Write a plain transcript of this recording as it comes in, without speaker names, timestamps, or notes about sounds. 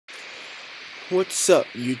What's up,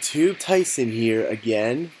 YouTube? Tyson here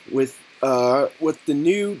again with the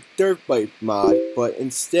new Dirtbike mod, but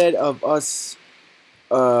instead of us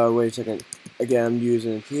wait a second. Again, I'm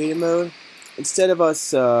using creative mode. Instead of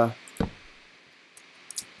us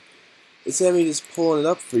instead of me just pulling it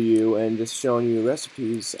up for you and just showing you the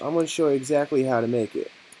recipes, I'm gonna show you exactly how to make it.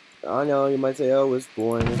 I know you might say, "Oh, it's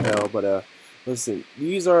boring as hell," but listen,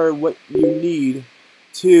 these are what you need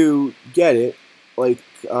to get it. Like,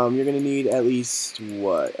 you're gonna need at least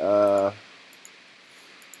what?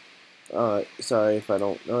 Sorry if I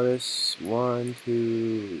don't notice. 1,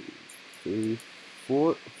 2, 3,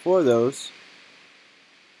 4 of those.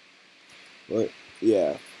 What?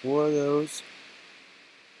 Yeah, 4 of those.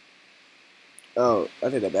 Oh, I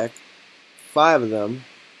take that back. 5 of them.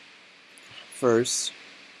 First,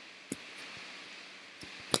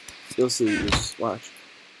 you'll see. Just watch.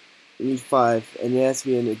 You need 5, and it has to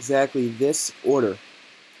be in exactly this order.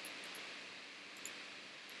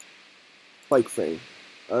 Bike frame.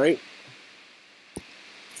 All right.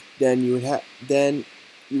 Then you would have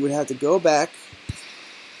to go back,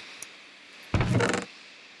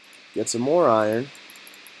 get some more iron.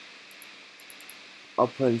 I'll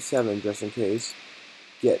put in 7 just in case.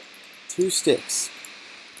 Get 2 sticks.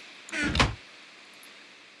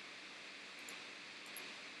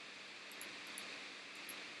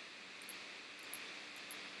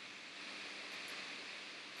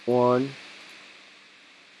 One.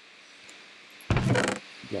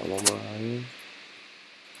 Got 1 more iron.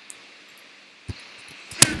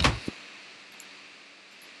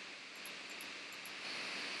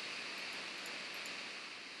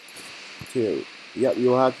 2. Yep,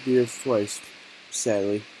 you'll have to do this twice,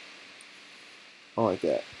 sadly. I like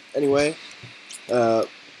that. Anyway,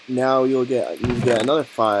 now you get another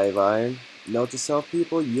 5 iron. Note to self,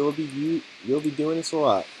 people, you'll be doing this a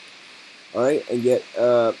lot. All right, and get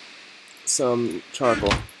some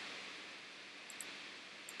charcoal.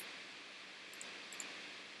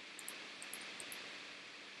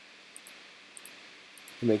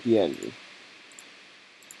 To make the engine.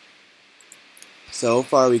 So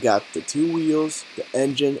far we got the 2 wheels, the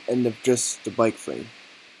engine, and just the bike frame.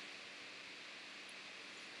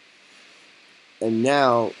 And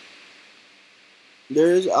now,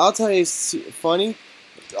 I'll tell you, it's funny,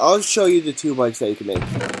 I'll show you the 2 bikes that you can make.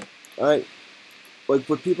 Alright, like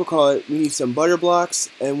what people call it, we need some butter blocks,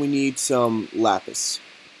 and we need some lapis.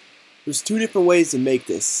 There's 2 different ways to make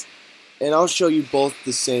this, and I'll show you both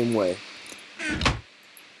the same way.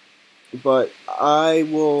 But I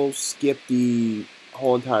will skip the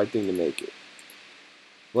whole entire thing to make it.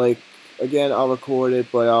 Like, again, I'll record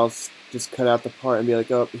it, but I'll just cut out the part and be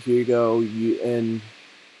like, "Oh, here you go."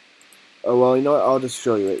 Oh well, you know what? I'll just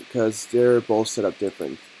show you it because they're both set up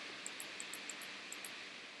different.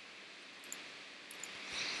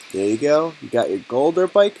 There you go. You got your gold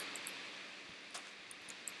dirt bike.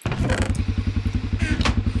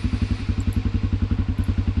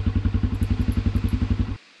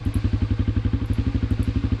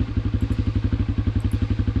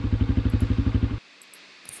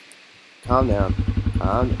 Calm down.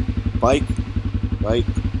 Bike,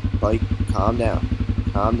 calm down.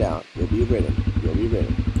 Calm down. You'll be ridden. You'll be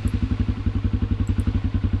ridden.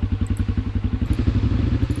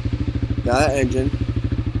 Got an engine.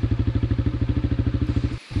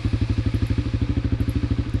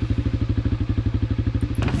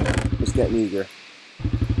 It's getting eager.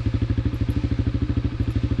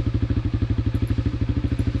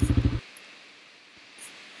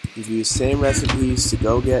 You use the same recipes to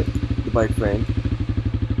go get the bike frame.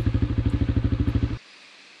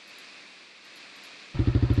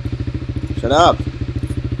 Shut up!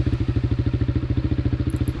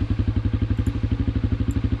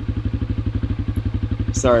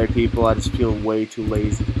 Sorry people, I just feel way too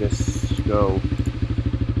lazy to just go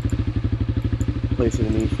place it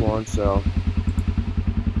in each one, so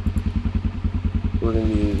we're gonna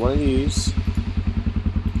need 1 of these.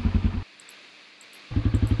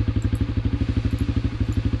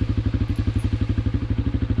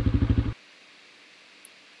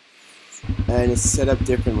 And it's set up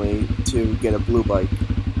differently to get a blue bike.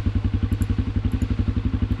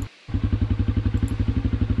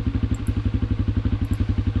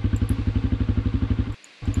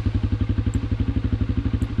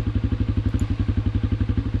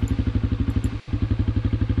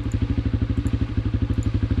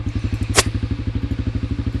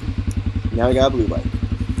 Now we got a blue bike.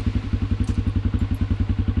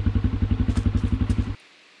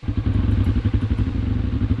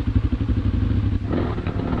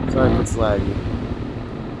 Sorry if it's laggy.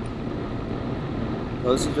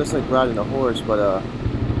 Well, this is just like riding a horse, but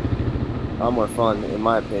A lot more fun, in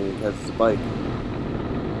my opinion, because it's a bike.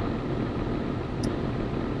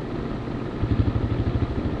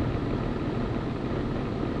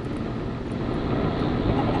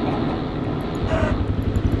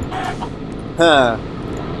 Huh.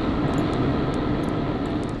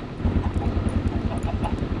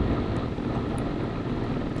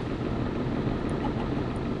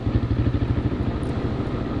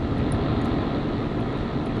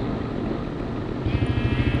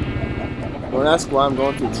 Don't ask why I'm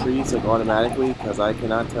going through trees like automatically, because I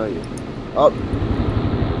cannot tell you. Oh.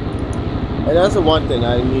 And that's the one thing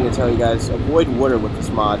I need to tell you guys. Avoid water with this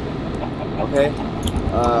mod. Okay?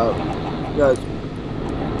 Because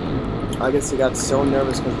I guess they got so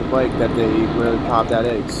nervous because of the bike that they really popped out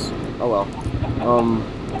eggs. Oh well.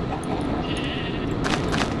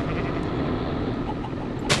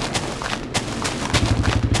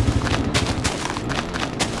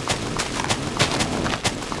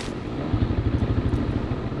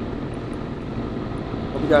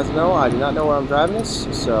 Hope you guys know I do not know where I'm driving this,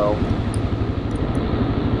 so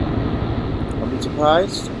I'll be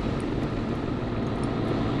surprised.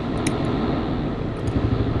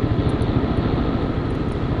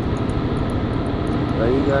 There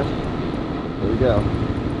you guys. There we go.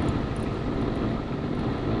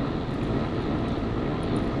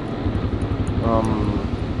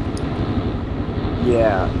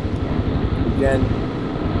 Yeah. Again.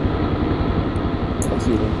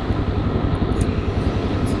 Excuse me.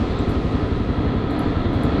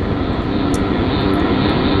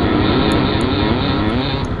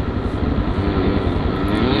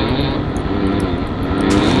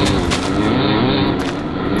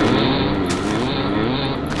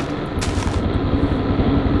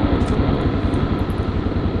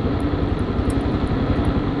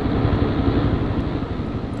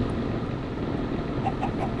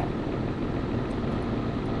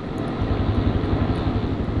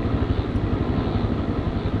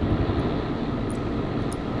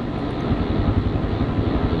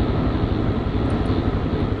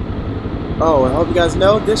 Oh, I hope you guys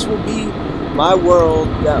know this will be my world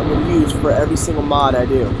that will use for every single mod I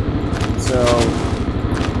do. So,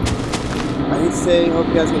 I hate to say, hope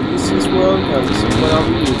you guys get used to this world because this is what I'll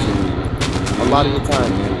be using a lot of the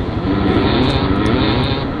time.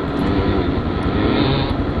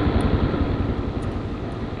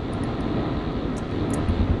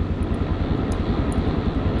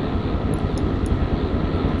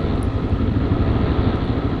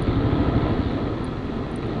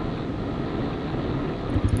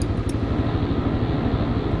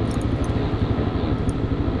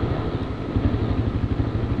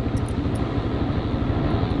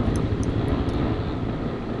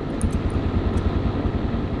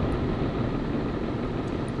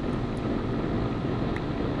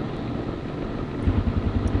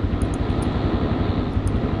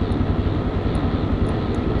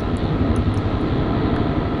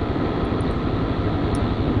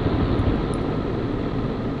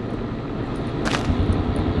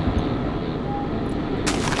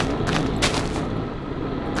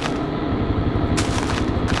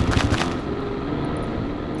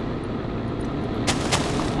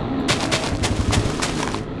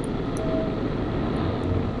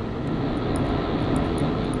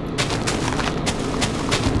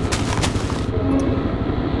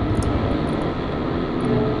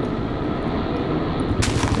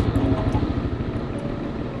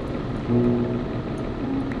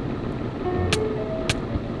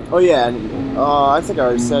 Oh yeah, and I think I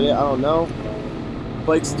already said it, I don't know.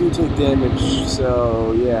 Bikes do take damage,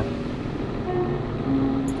 so yeah.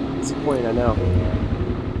 Disappointing, I know.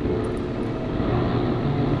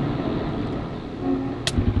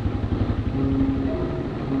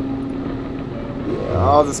 Yeah,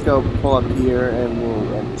 I'll just go pull up here and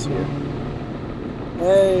we'll end this here.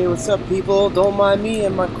 Hey, what's up people? Don't mind me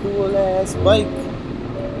and my cool ass bike.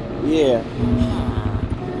 Yeah.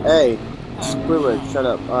 Hey. Squidward, shut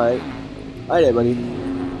up. Alright. Alright there, buddy.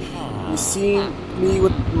 You seen me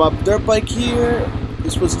with my dirt bike here?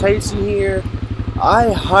 This was Tyson here.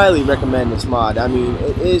 I highly recommend this mod. I mean,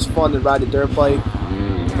 it is fun to ride a dirt bike,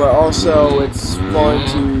 but also it's fun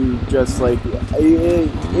to just like,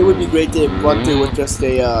 it would be great to run through with just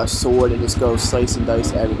a sword and just go slice and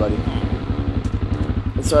dice everybody.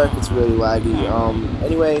 And sorry if it's really laggy.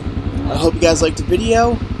 Anyway, I hope you guys liked the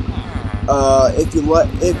video.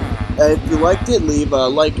 If you liked it, leave a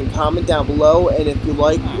like and comment down below. And if you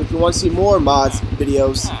want to see more mods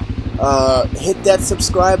videos, hit that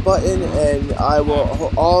subscribe button, and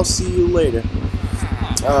I'll see you later.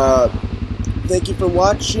 Thank you for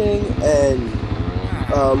watching,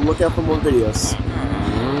 and look out for more videos.